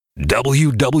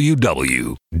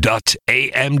www.amw.fm.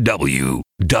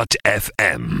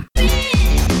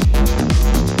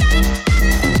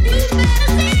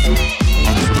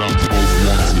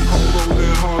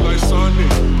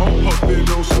 I'm puffing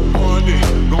on some honey.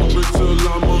 Don't drink till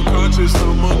I'm unconscious.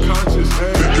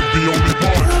 Hey. It could be only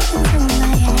one.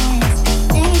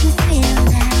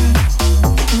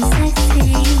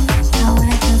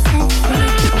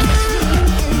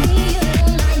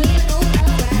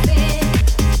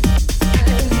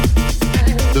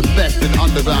 The best in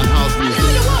underground house music.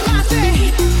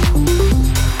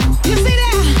 You see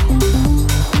that?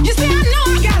 You see, I know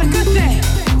I got a good thing.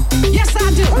 Yes, I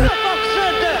do.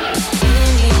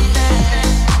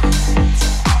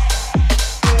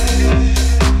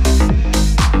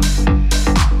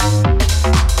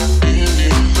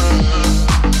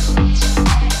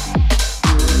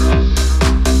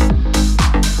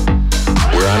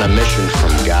 We're on a mission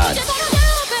from God.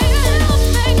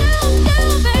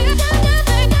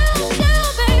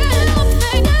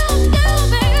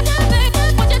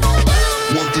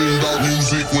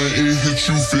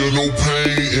 You feel no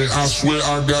pain, and I swear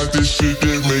I got this shit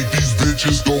that make these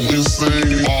bitches go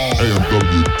insane.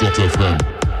 AMW.fm.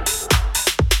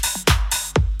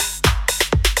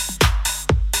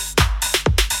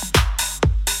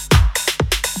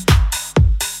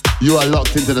 You are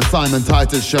locked into the Simon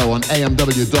Titus Show on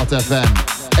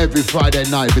AMW.fm every Friday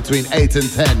night between 8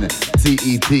 and 10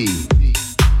 CET.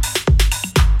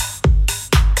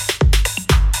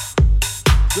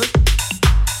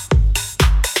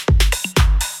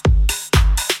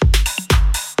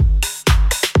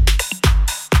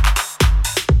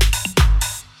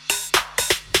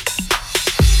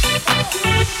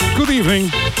 Good evening,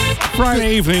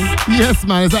 Friday evening. Yes,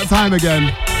 man, it's that time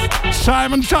again.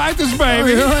 Simon Titus,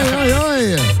 baby. Oi, oi, oi,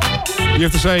 oi. You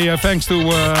have to say thanks to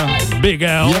Big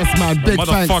L. Yes, man, big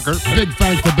motherfucker. thanks. Big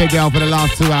thanks to Big L for the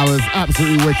last 2 hours.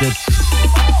 Absolutely wicked.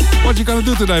 What you gonna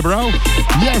do today, bro?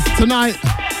 Yes, tonight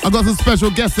I got some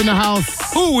special guests in the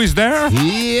house. Who is there?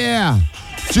 Yeah,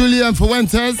 Julien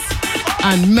Fuentes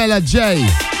and Melle-J.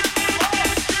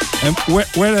 And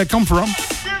where they come from?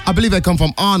 I believe they come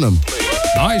from Arnhem.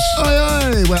 Nice. Oi,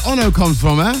 oi, where Ono comes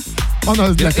from, eh?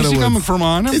 Ono's neck of the Is he woods. coming from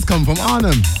Arnhem? He's come from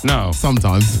Arnhem. No.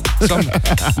 Sometimes.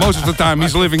 Most of the time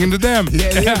he's living in the dam.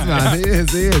 Yeah, he is, man. He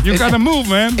is. You gotta move,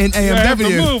 man. In AMW. You have to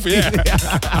move, yeah.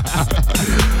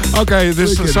 Okay,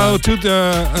 Wicked, so man. 2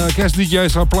 guest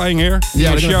DJs are playing here. Yeah,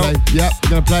 in the show. we're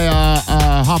gonna play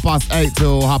 8:30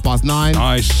 till 9:30.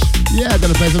 Nice. Yeah,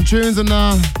 gonna play some tunes and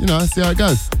see how it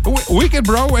goes. Wicked,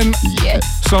 bro, and Yeah,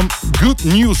 some good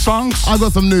new songs. I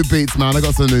got some new beats, man. I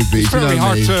got some new beats. Very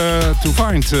hard me. to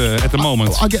find at the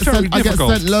moment. I get Very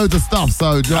difficult. sent loads of stuff.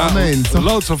 So do you know what I mean? So,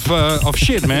 Loads of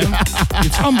shit, man.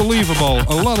 It's unbelievable.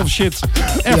 A lot of shit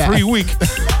every week.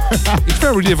 It's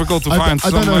very difficult to find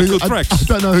some good tracks. I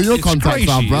don't know who your It's contacts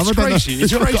are, crazy. brother.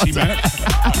 It's crazy, man.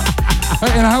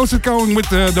 And how's it going with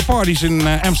the parties in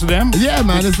Amsterdam? Yeah,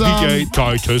 man. It's DJ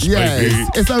Titus, yeah, baby.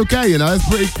 it's okay. You know,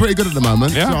 it's pretty good at the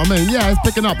moment. Yeah? You know what I mean? Yeah, it's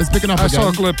picking up. It's picking up I again. saw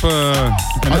a clip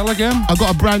NL again. I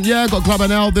got a brand, got Club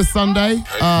NL this Sunday.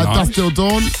 Dusk Till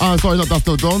Dawn. Sorry, not Dusk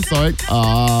Till Dawn, sorry.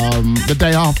 The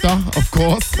day after, of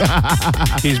course.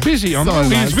 He's busy, Sorry,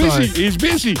 man, He's busy. sorry. He's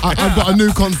busy. I've got a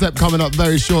new concept coming up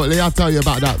very shortly. I'll tell you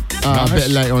about that a bit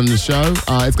later on in the show.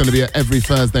 It's going to be an every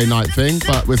Thursday night thing,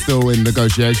 but we're still in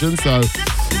negotiations, so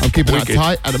I'm keeping that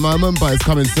tight at the moment, but it's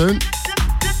coming soon.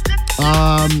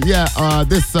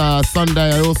 This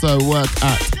Sunday I also work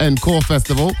at Encore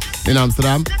Festival in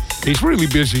Amsterdam. He's really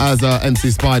busy. As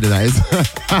MC Spider, that is.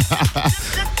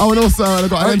 And also I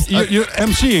got an you're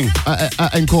MCing.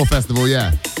 Encore Festival,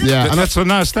 yeah. And that's a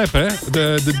nice step, eh?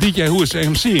 The DJ who is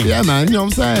MCing. Yeah, man, you know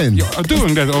what I'm saying? You're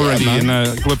doing that already in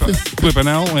Club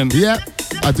NL. And yeah,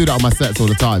 I do that on my sets all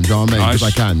the time, do you know what I mean? Nice.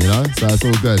 Because I can, so it's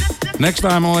all good. Next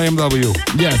time on AMW.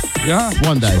 Yes. Yeah?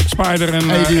 One day. Spider and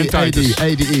Titus.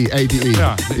 ADE.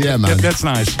 Yeah, man. That's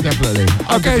nice. Definitely.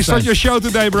 Okay, 100%. start your show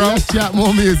today, bro. Let's chat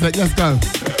more music. Let's go.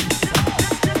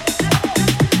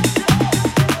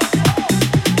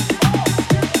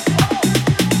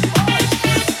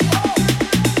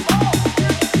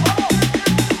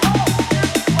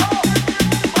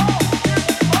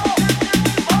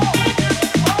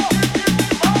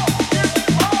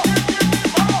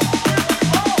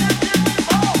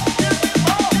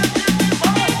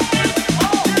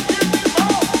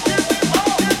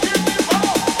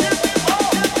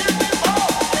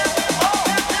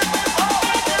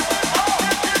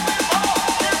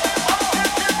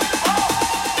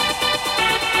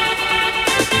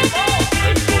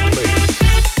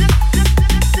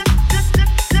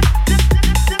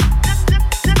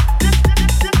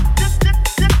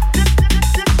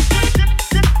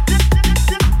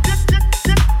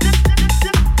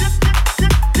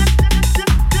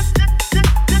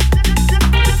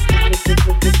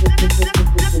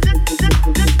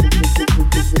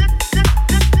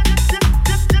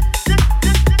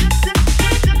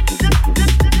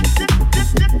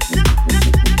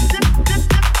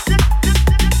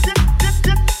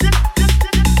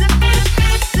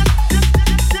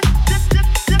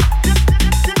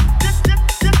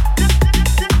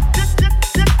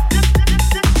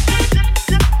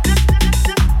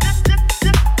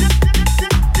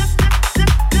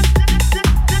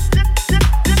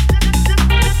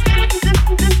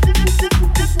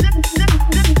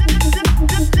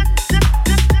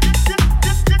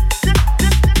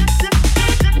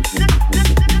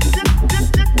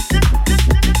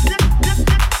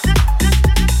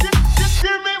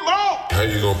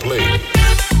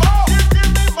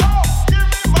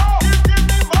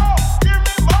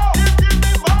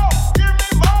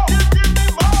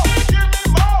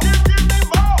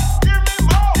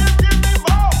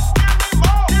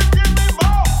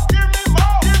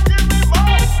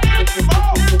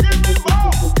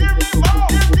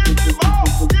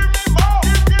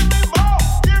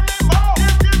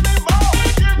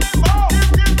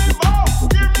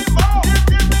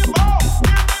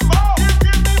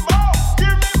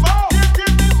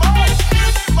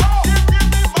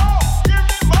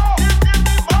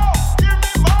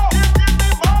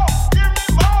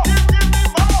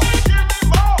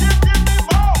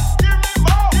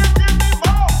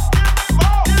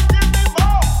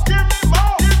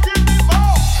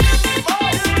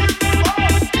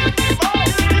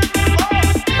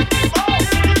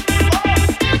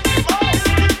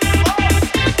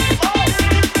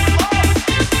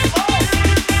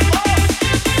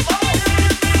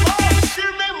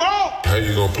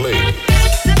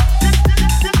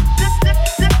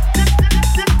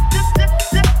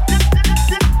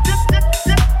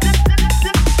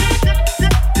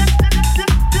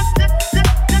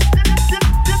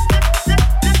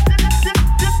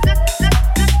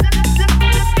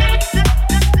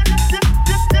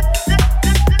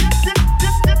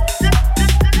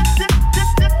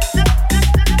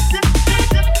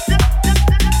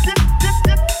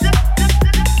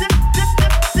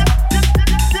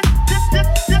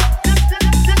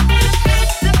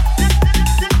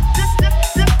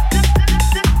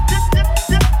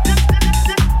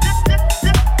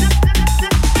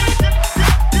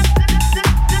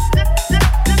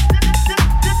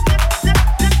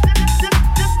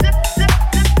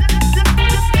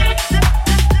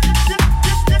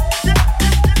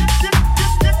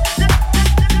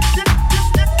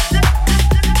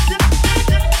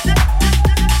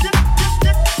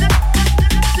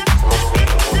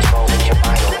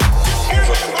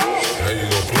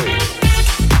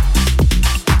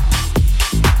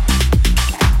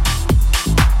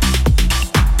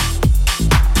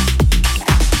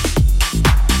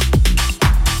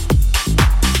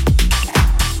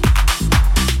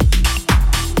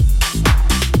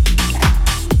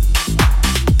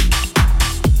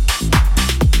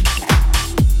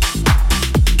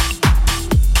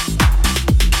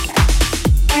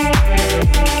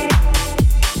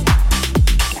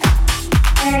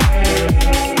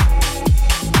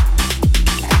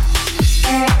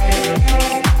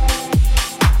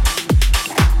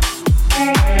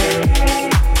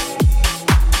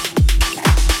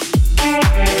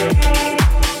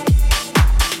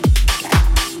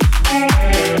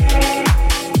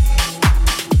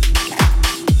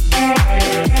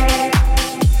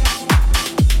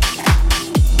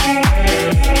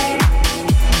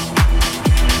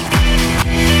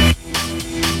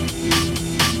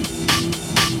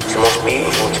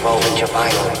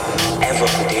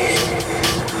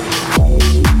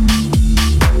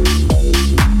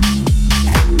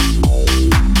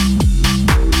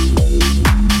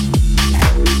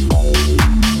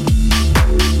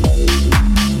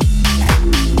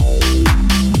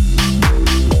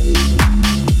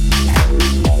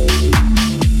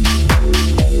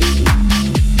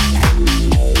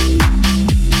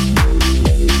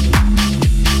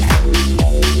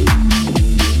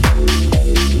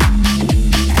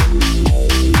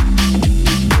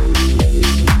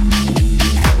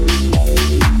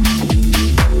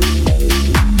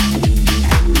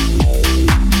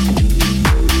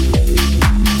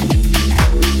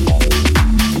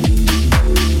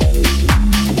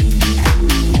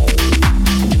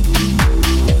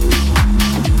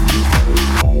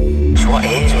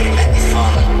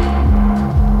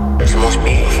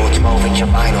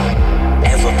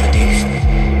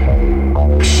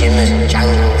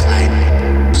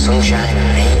 sunshine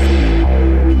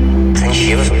and rain, and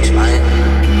shiver from smiling.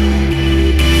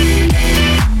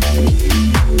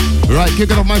 Right,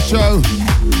 kicking off my show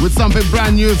with something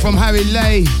brand new from Harry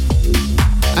Lay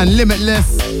and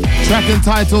Limitless, track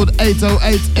entitled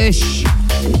 808-ish.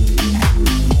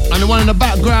 And the one in the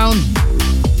background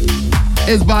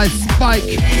is by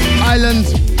Spike Island,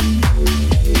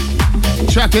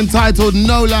 track entitled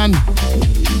Nolan,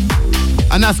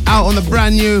 and that's out on the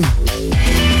brand new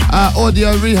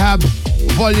Audio Rehab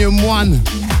Volume 1,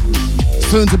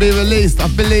 soon to be released. I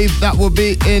believe that will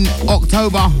be in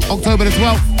October the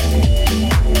 12th.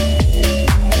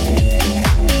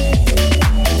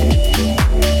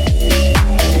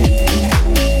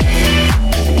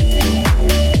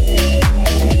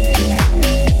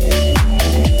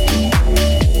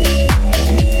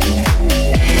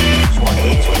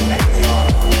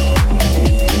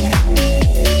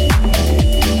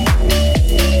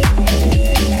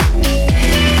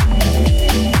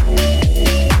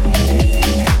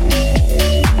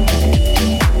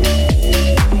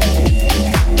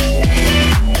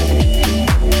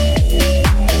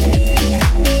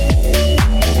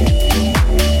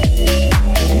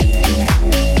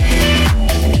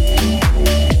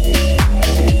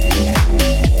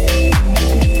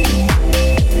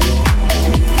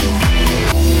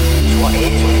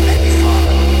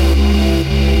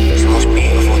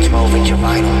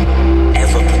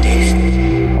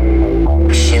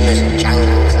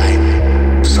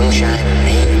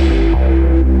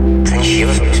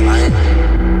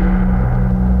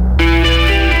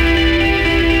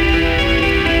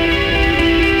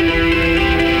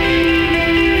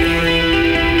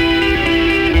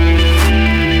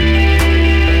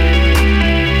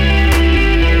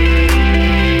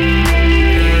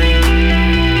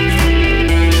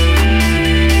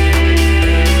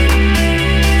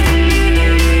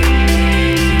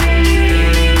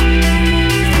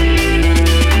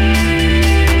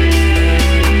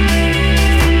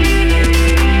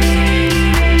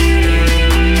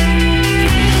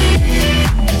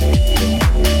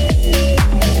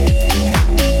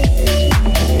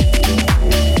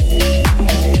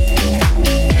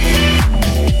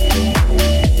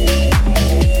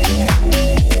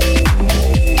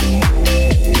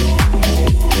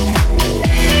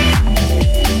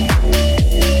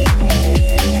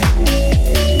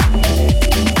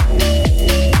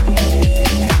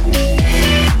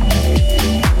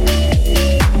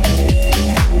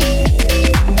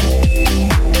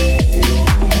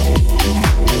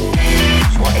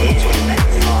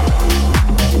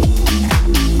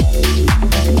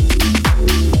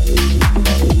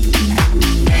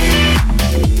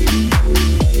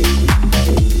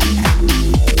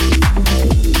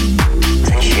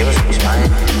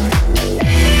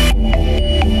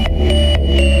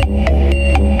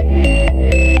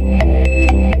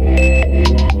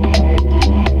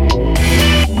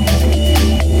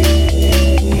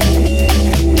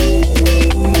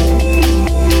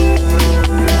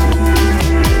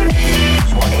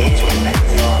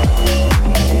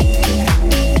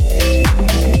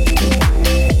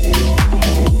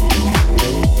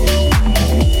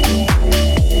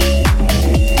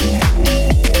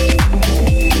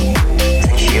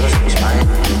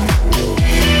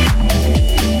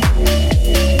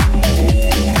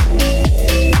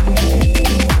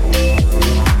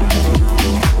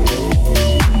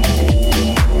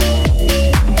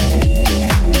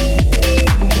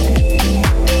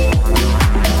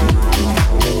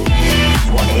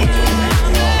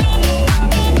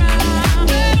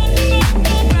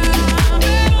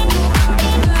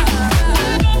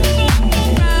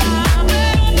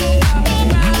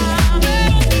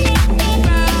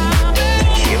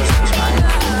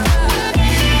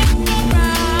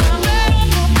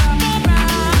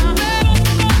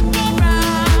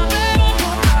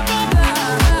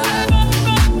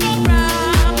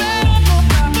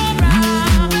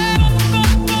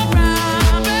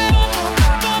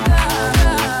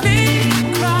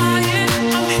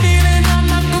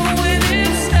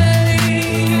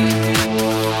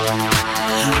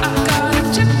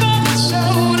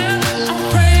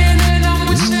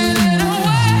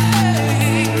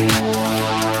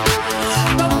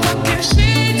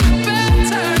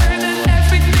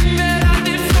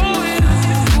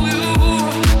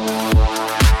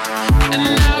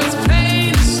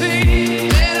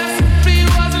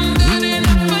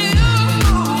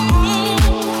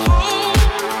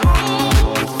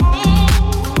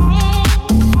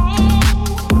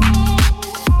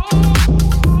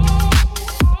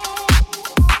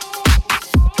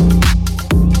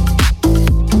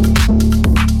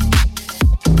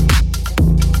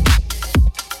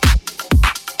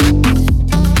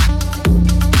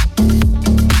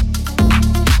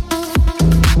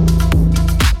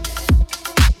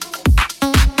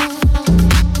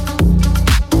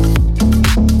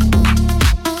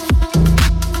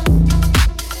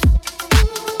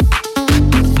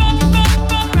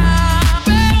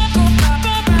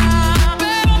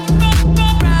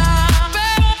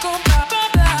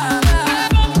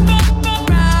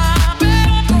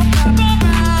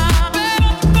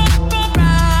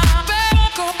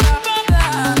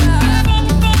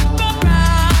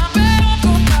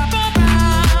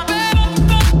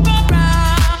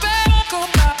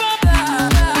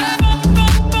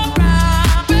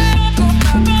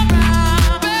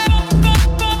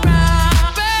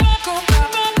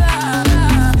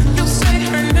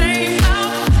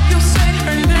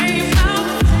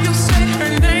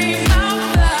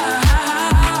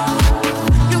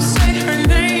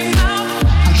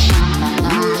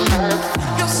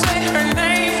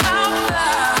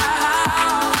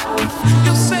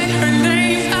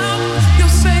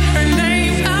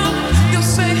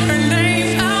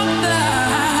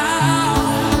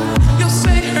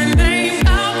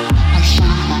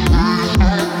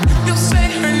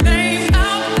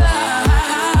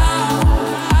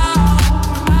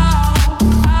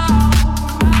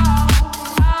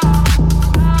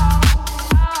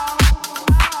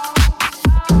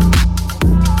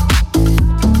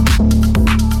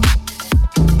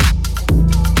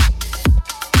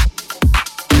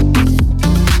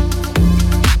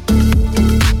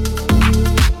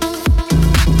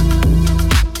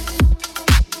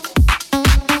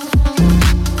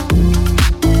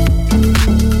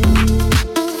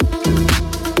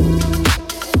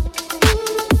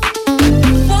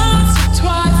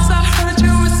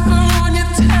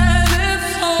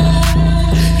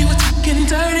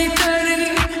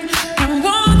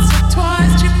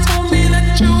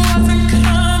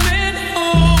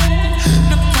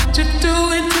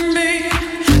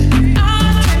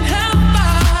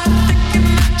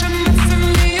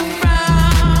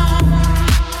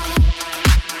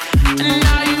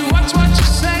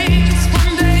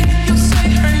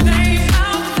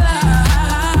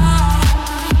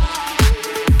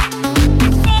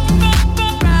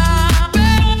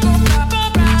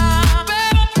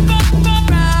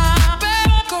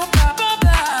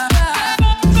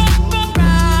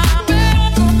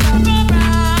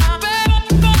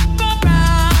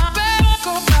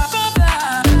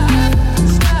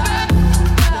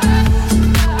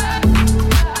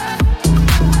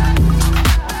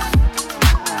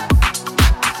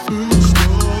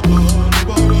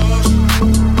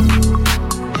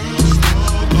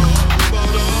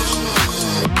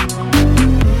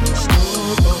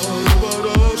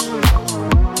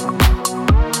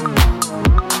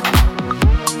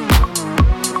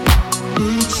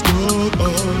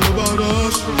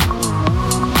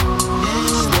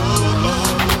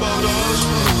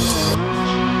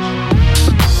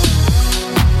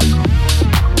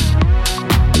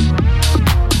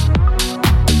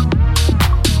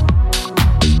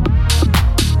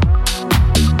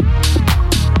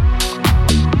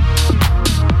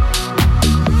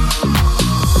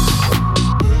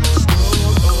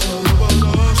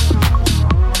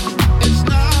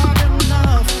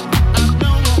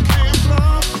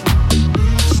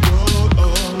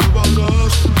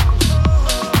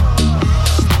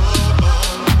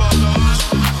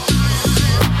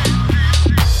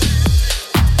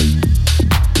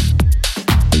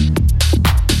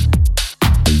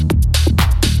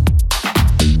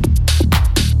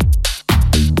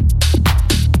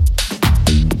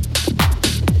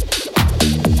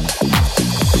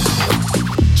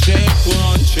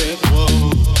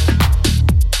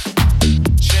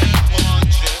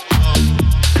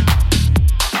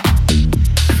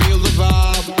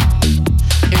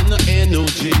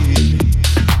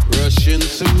 rushing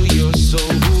through your soul.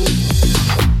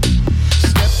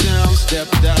 Step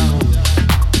down.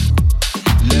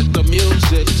 Let the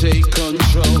music take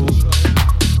control.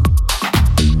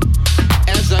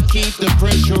 As I keep the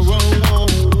pressure on,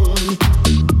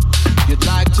 you'd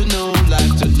like to know,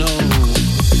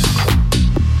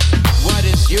 what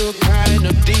is your kind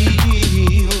of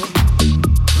deal?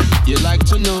 You'd like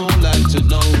to know,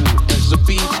 as the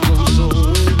beat goes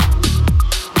on.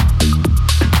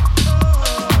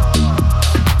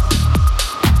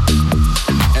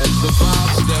 As the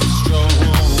vibe steps strong.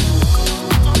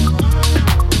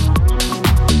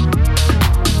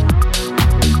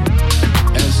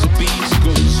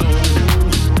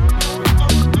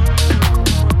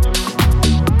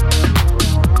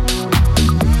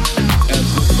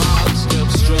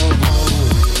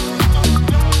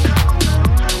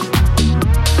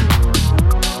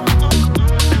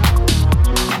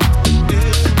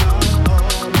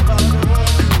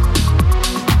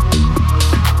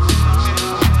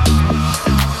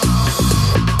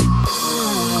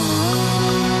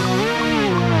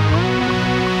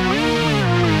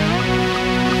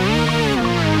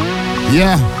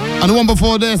 Yeah, and the one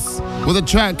before this was a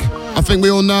track I think we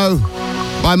all know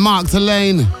by Mark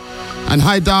Tulane and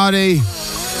Haidari,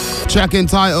 track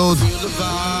entitled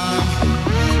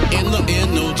In the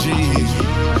energy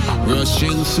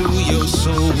rushing through your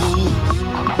soul.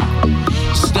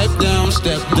 Step down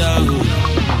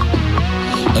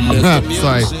and let the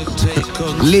music take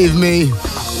control. Leave me.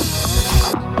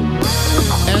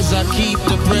 As I keep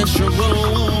the pressure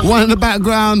on. One in the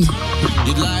background.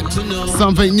 You'd like to know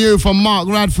something new from Mark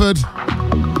Radford.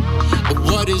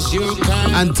 What is your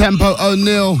kind and Tempo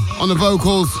O'Neill on the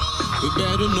vocals. We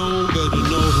better know.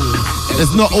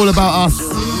 It's not all about us.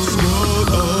 It's not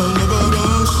all about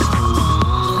us.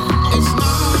 It's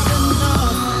not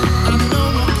enough. I know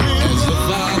I can't. As the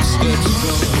vibe steps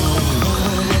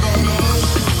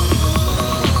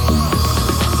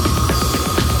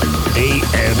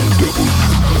AMW.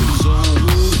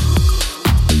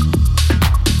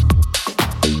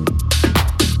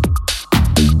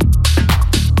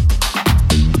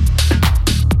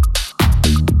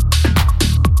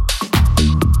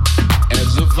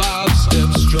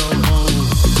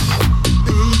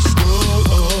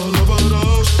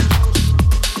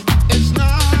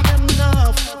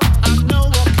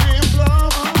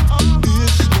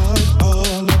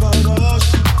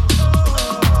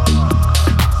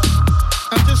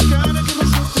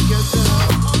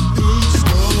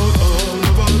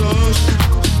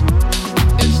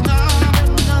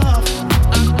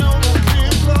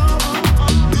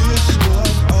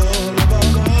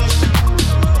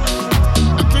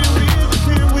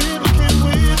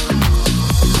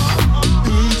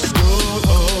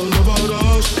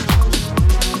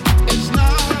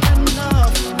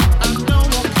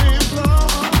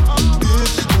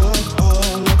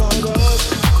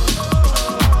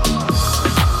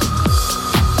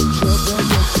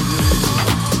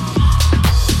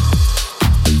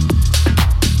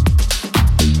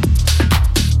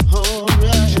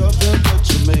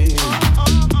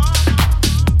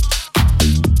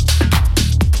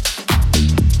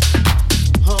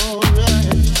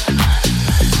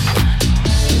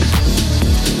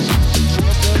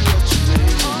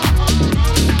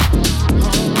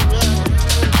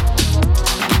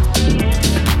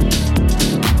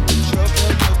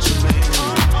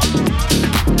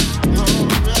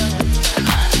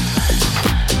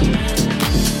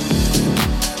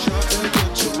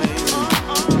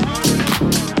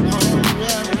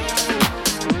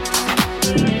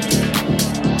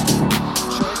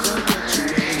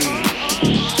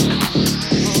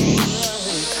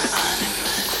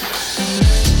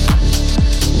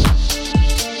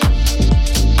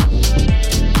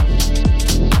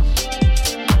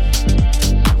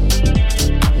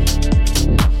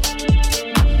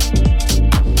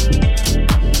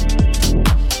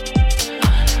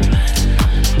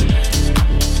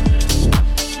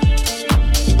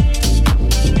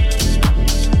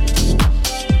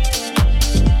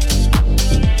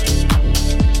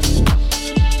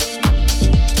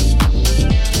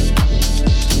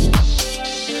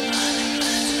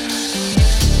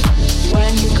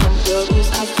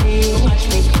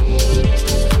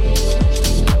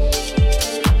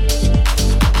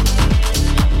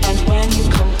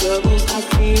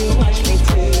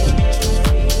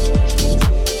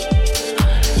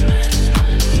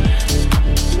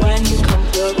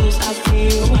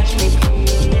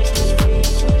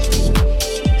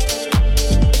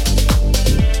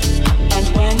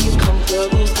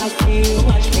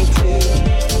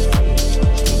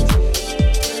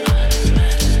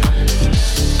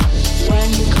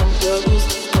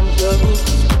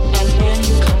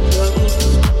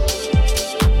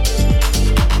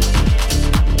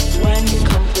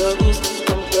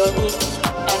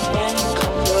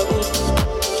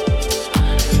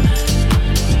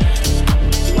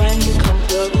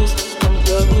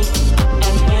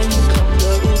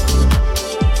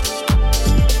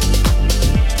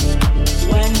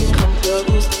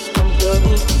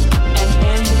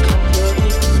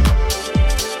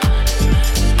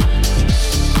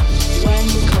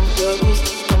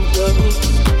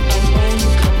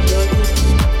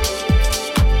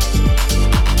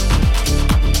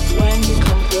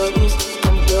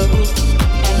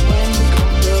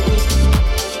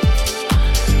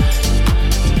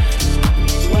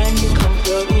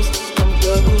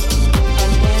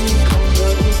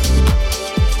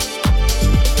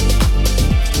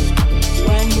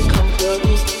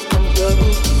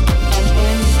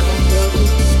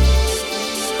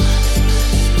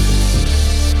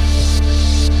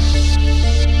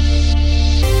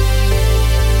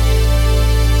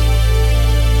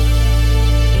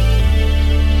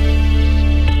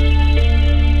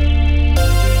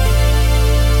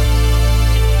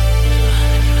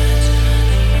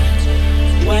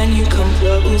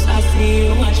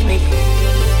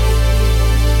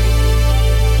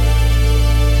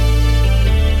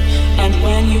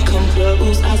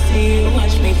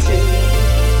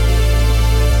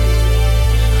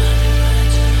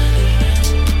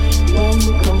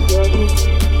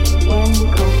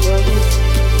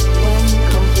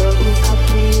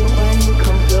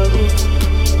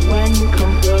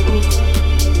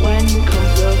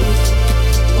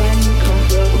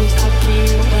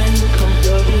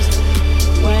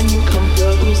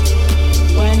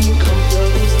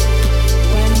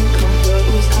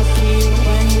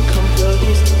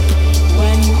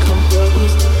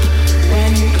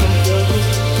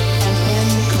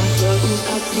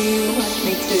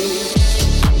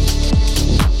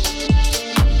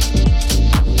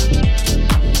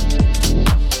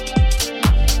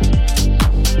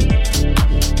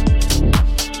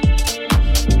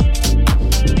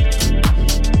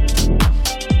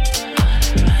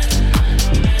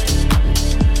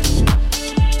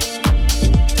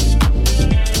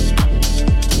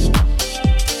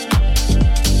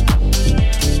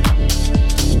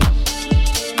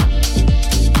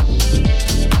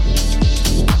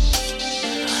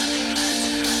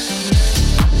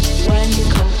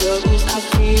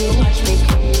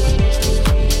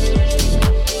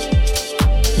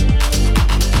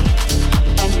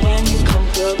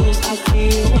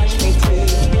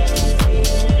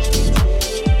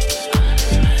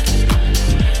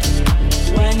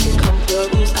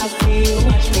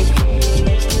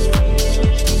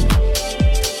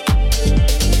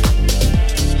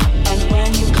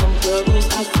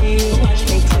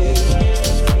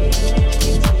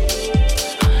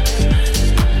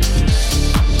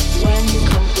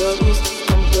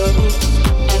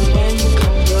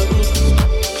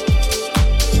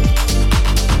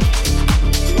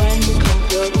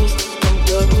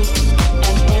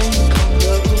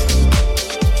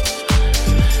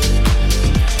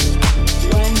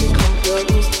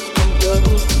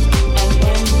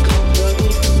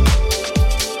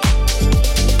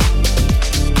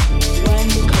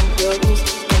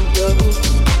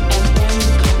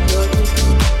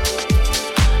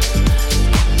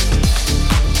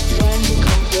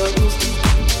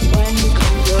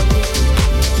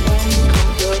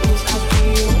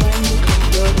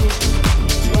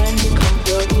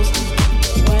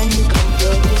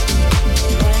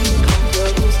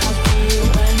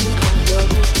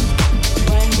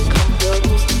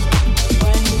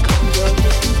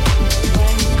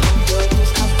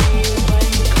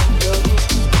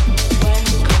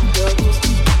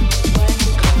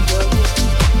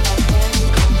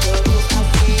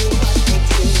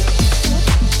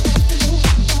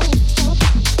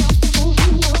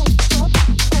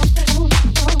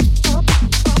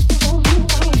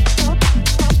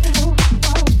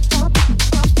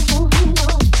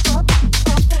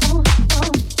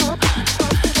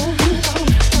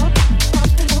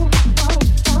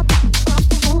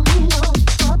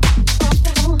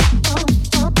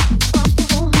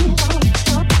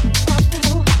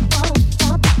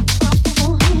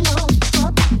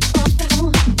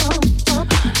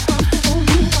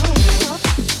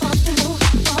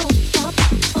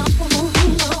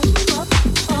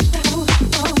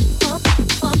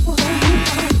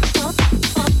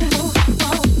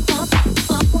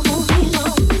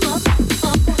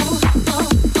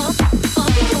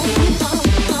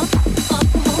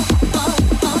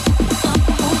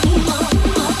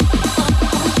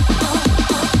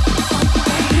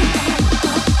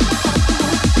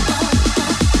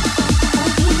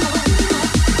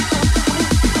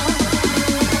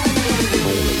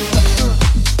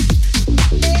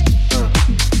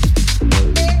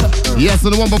 Yes,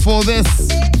 and the one before this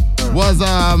was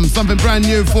something brand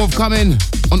new forthcoming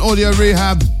on Audio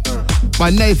Rehab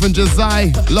by Nathan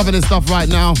Jazai. Loving his stuff right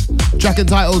now. Track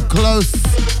entitled Close.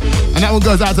 And that one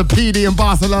goes out to PD in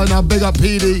Barcelona. Big up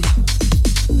PD.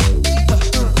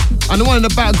 And the one in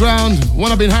the background,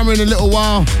 one I've been hammering a little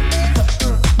while.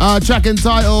 Track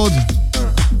entitled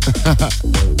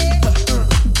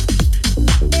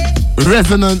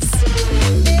Resonance.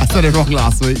 I said it wrong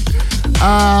last week.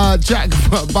 Track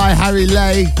by Harry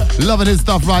Lay. Loving his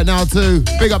stuff right now too.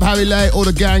 Big up Harry Lay, all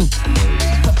the gang.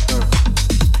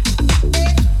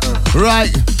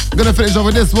 Right, gonna finish off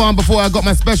with this one before I got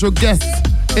my special guests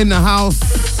in the house.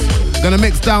 Gonna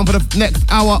mix down for the next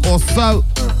hour or so.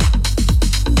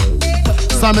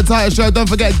 Simon Titus Show, don't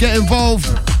forget, get involved.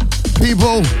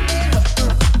 People,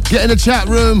 get in the chat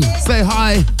room, say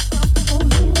hi.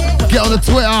 Get on the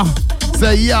Twitter,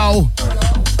 say yo.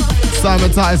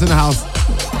 Simon Titus in the house.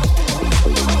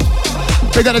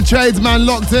 Big up the tradesman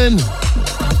locked in.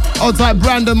 Old type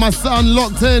Brandon, my son,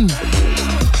 locked in.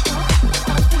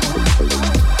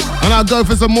 And I'll go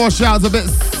for some more shouts a bit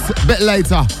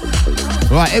later.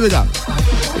 Right, here we go.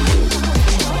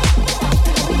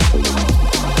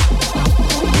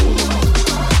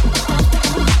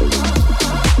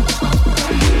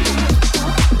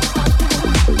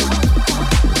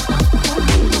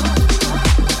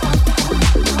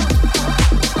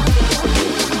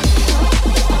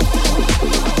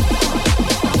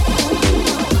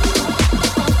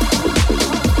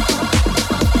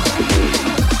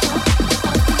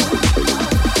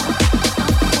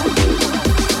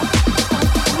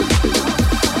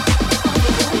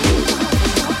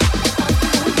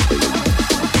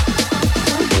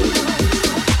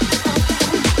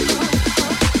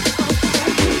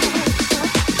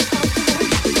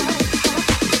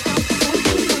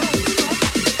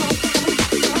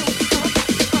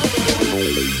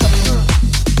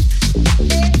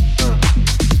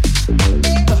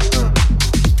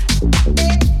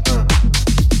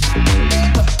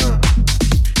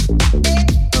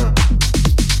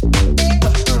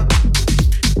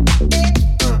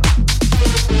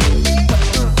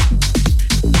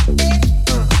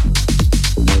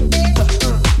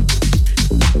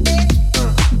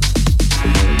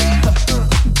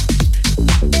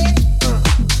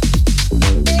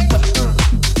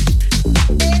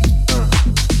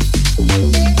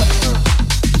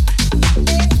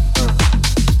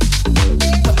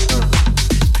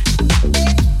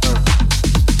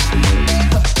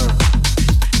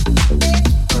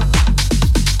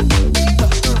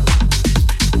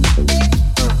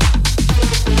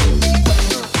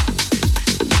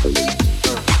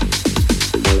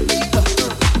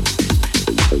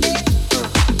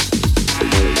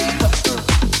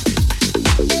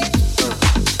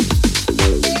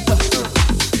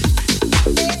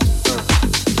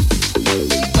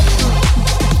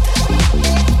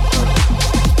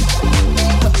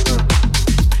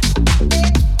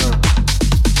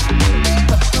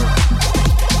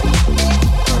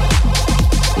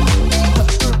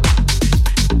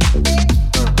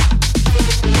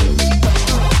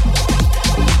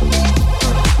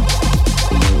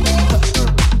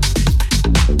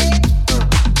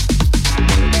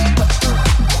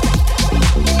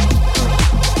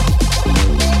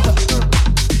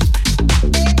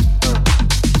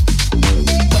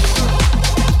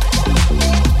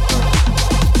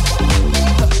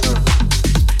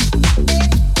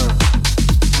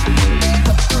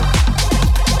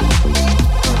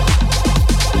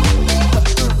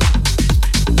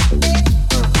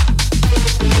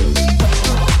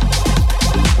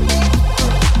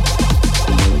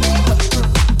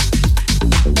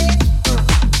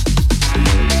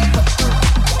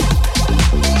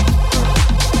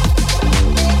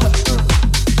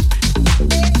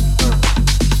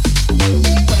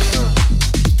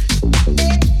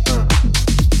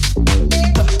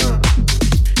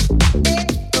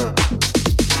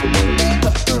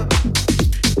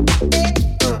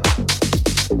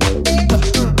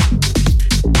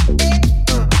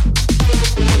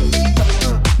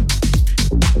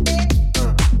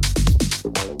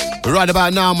 Right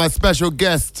about now, my special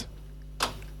guest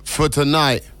for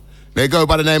tonight. They go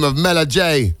by the name of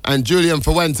Melle-J and Julien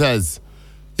Fuentes.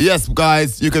 Yes,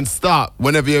 guys, you can start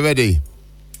whenever you're ready.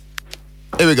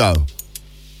 Here we go.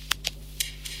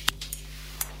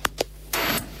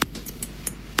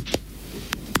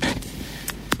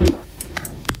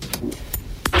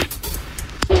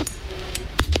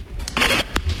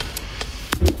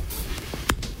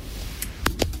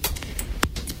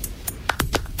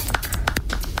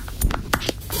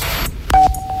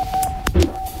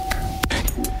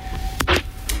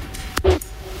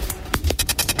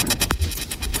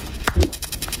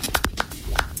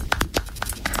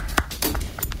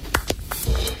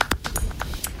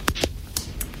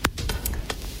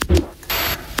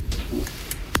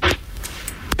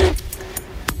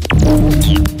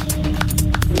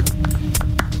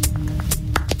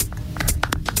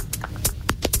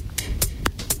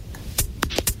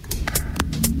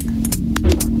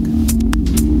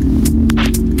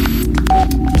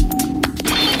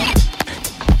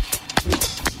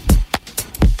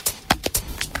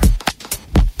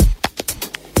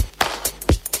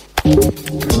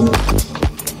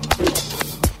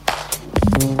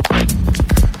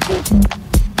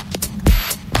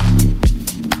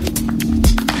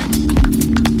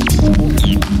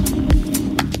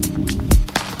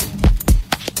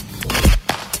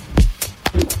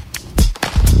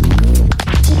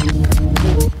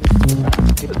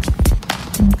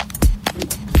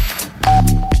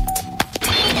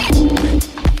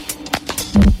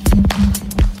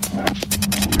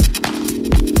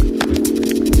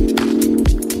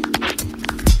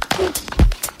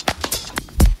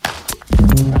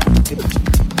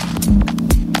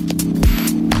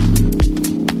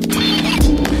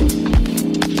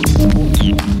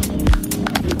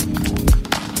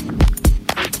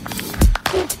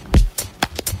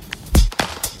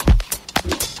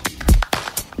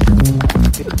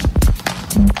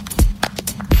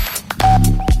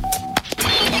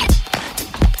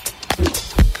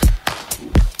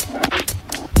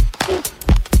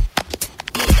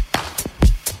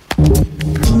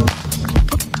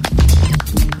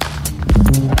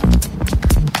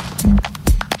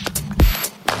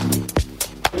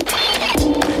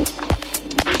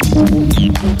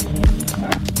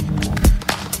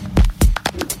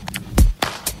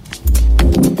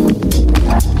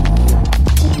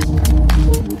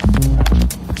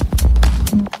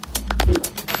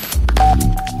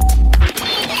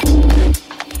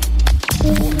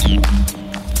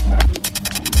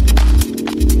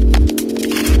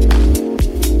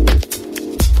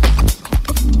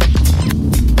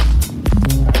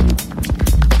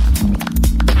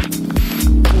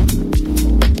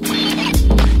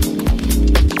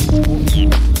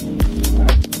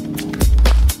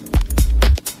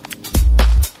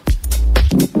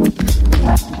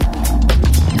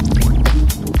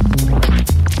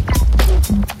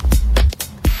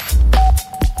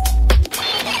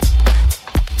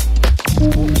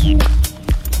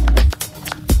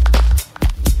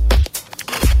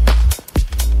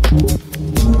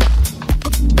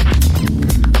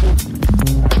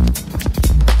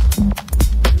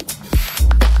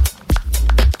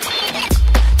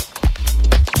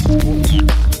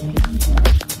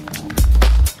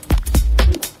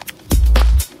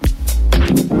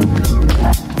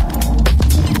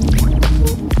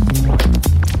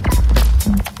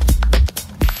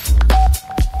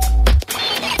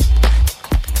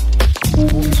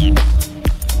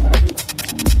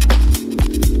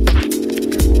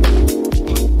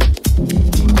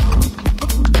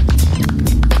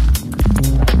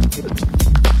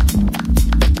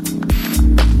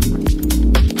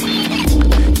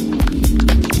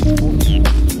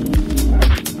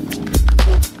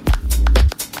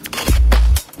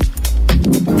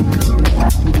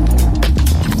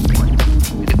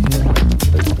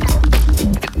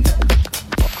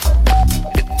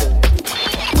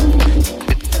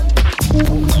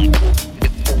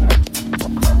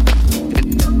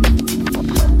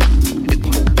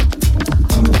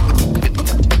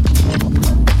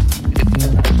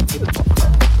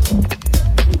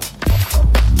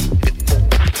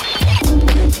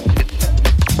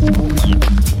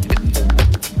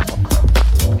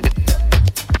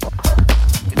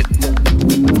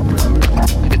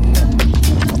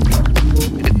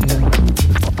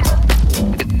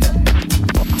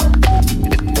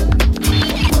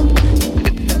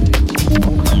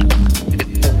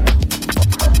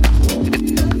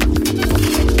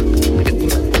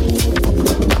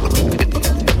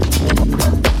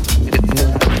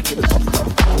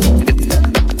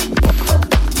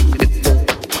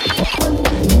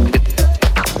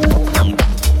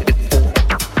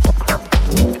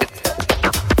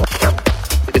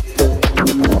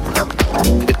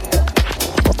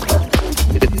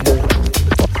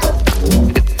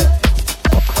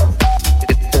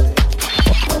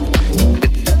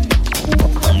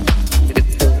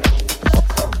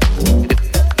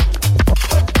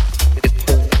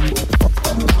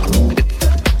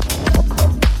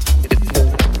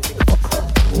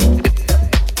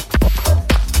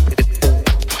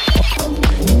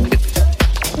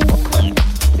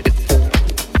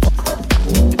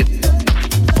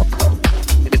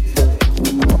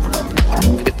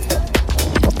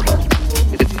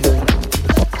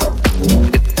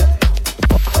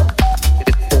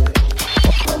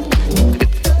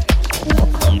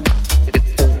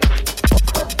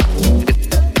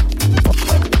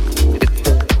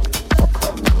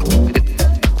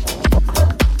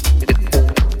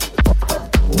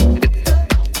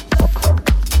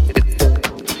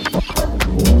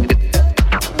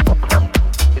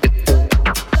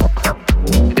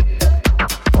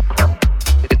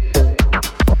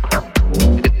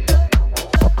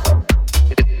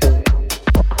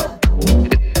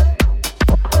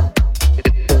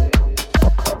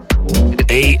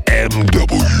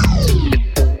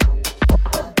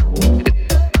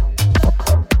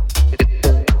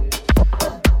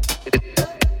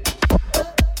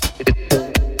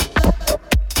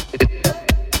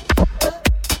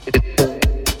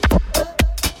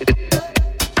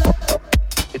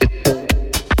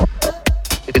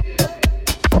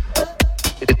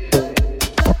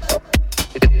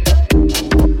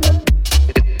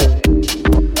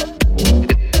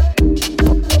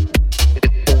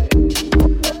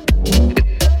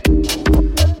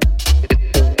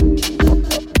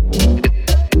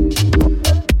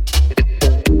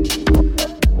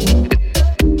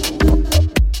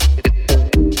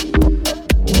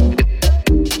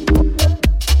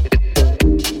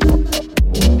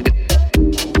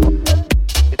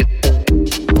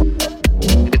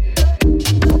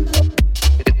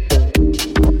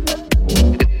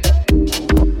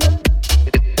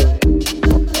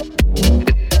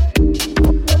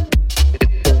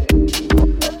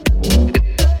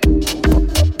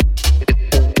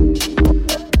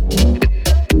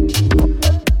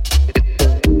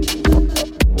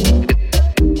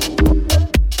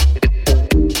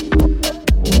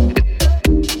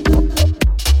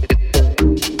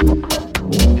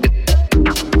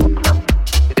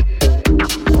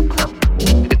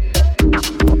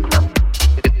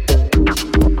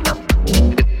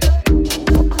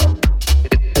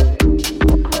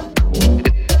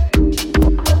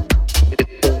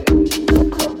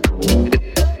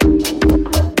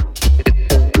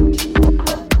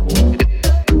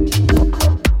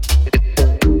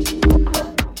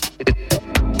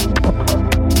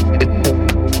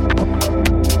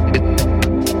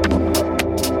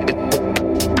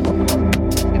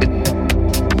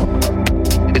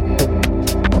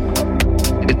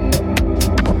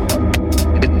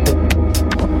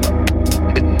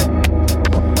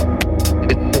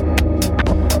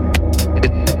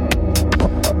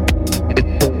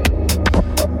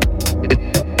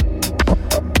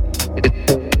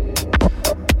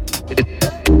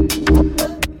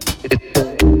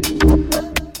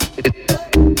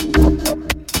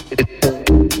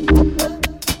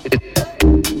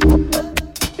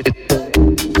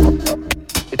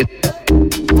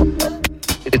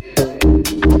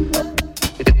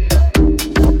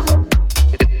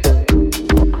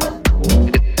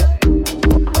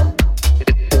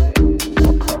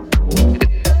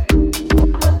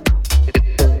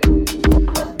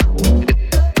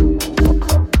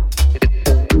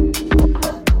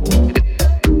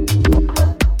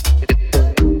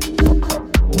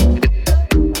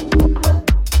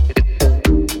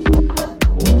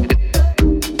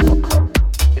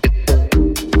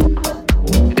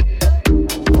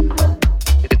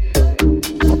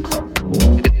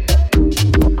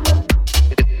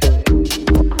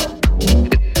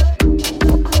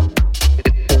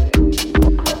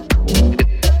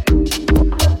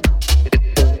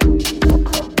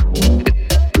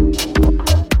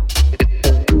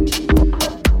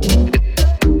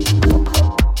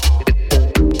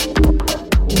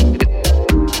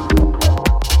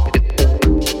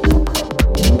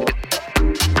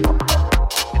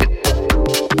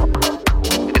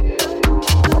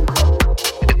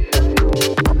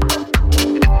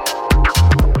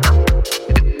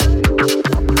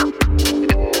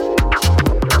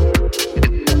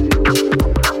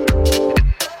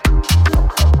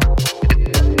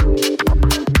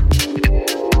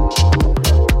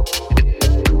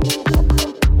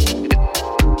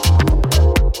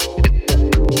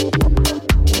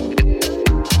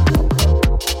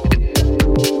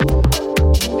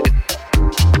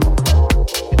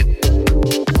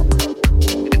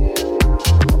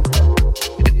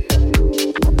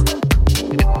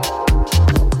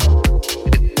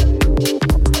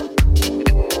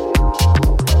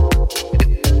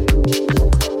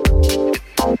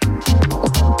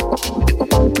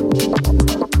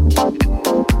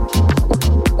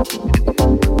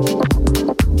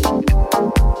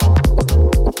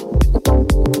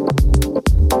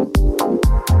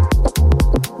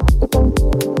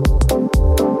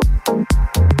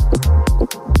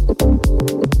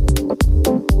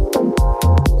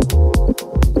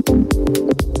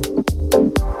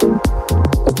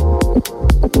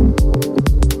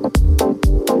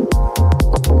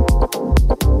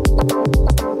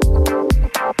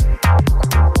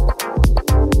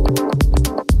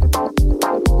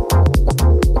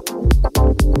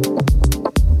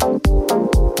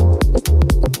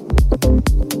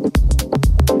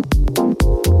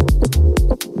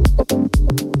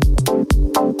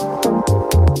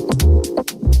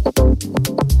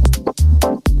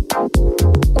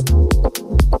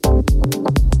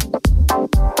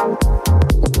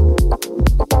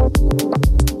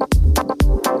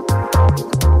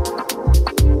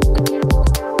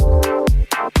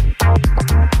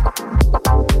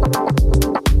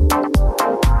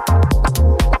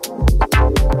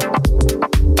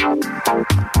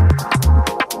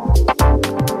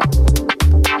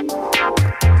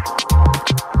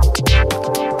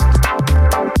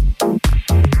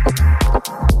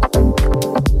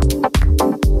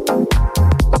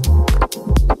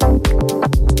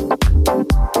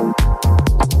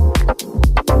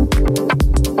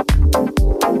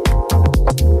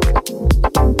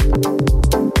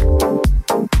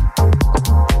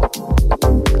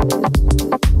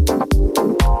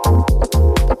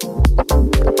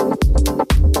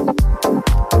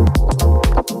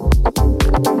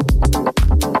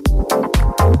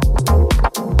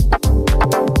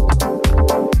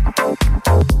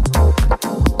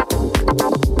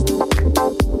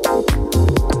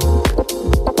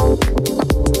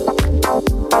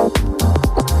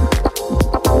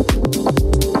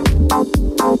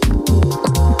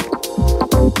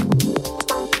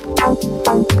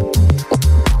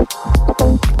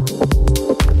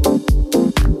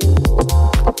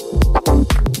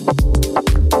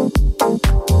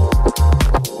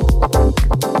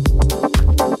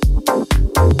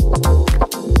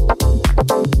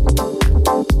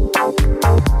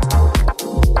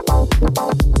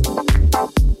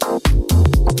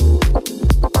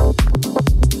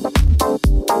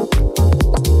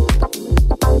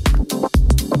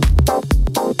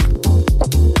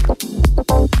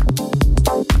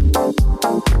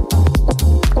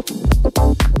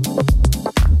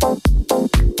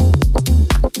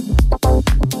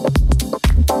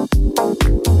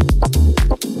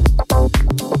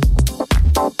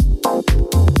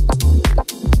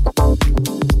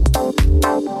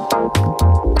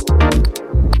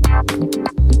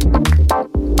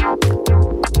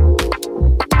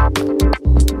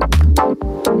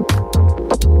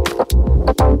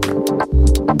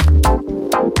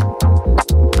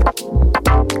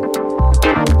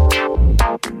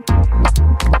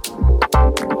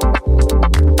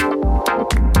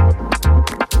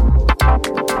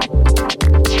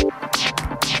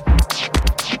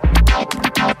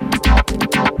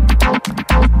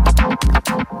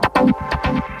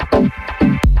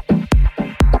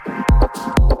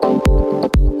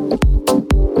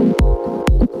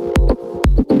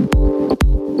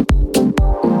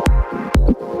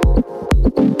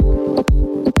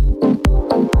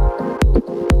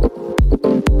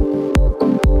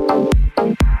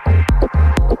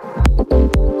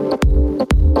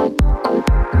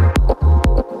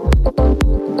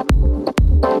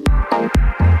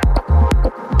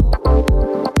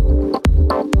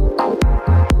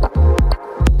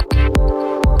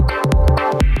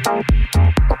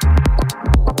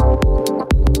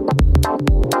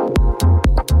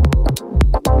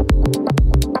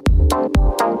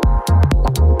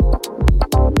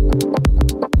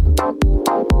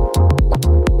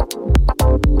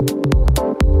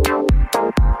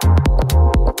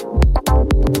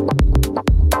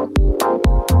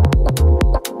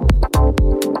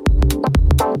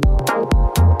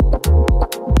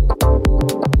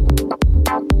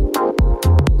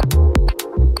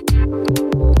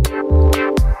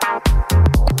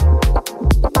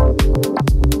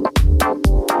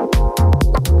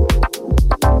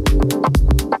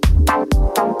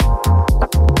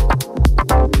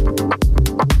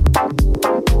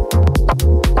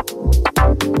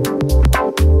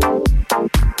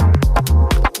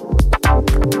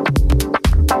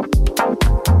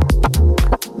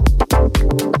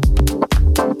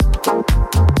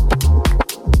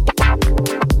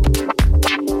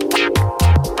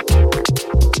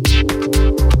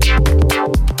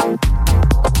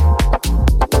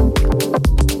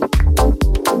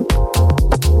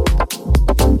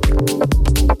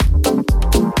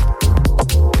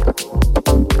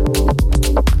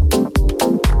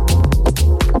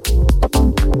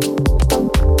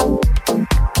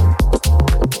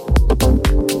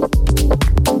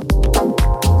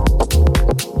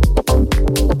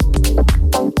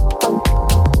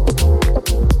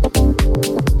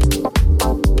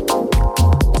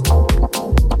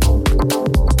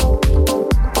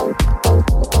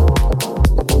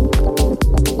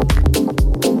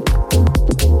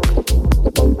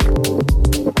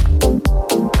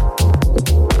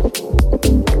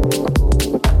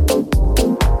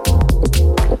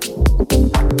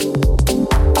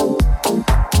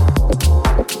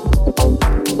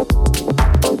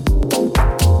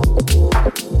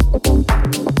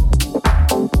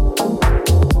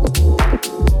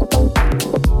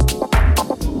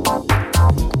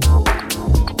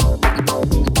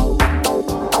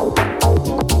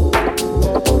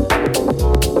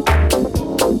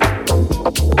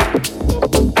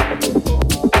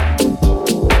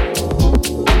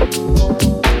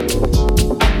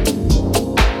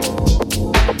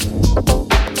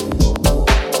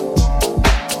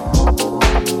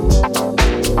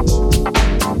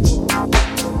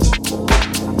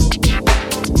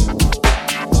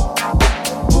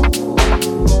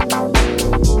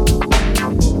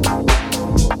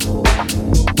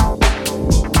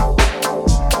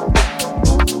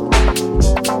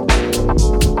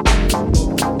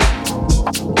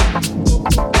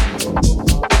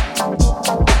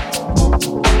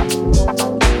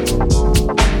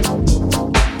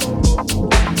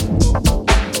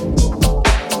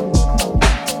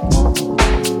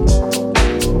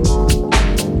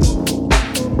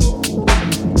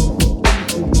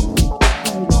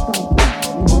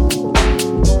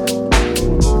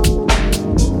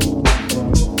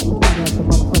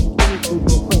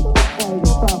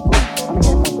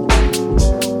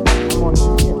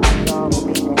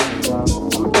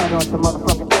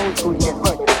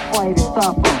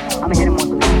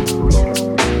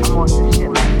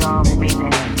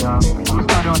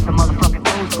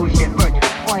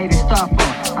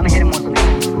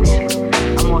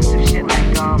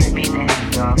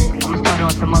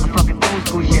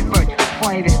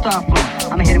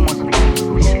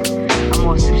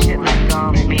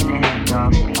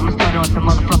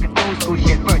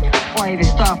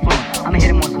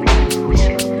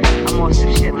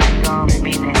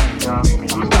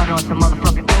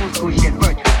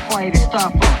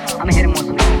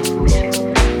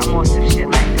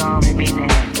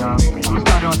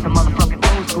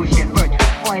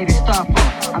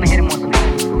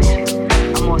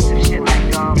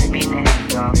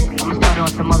 I'ma start on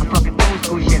some motherfucking old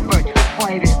school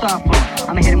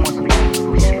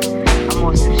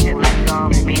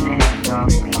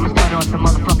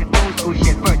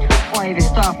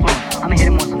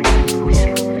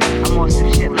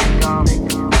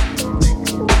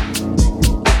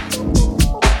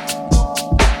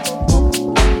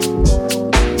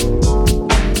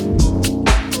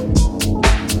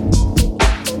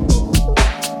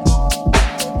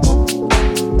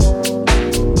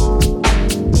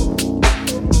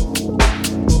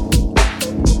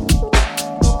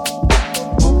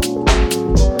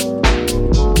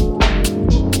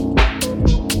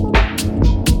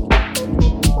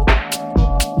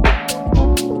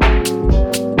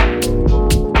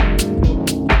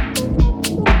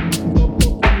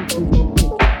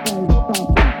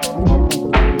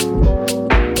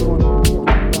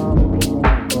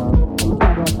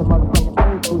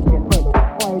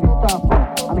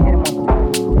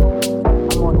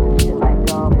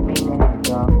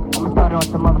start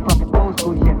on some motherfucking old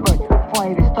school shit first. Before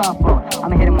I even start flowing,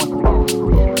 I'ma hit him on some old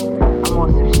school shit. I'm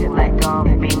on some shit like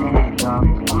mean the head,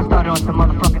 dog. I'ma start on some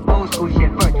motherfucking old school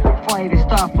shit first. Before I even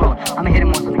start flowing, I'ma hit him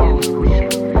on some old school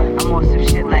shit. I'm on some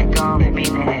shit like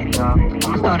mean the head, dog.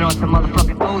 I'ma start on some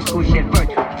motherfucking old school shit first.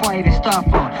 Before I even start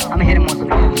flowing, I'ma hit him on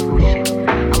some old school shit.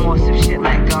 I'm on some shit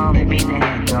like mean the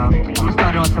head, dog. I'ma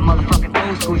start on some motherfucking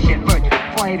old school shit first.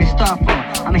 Before I even start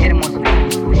flowing, I'ma hit him on some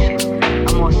old school shit.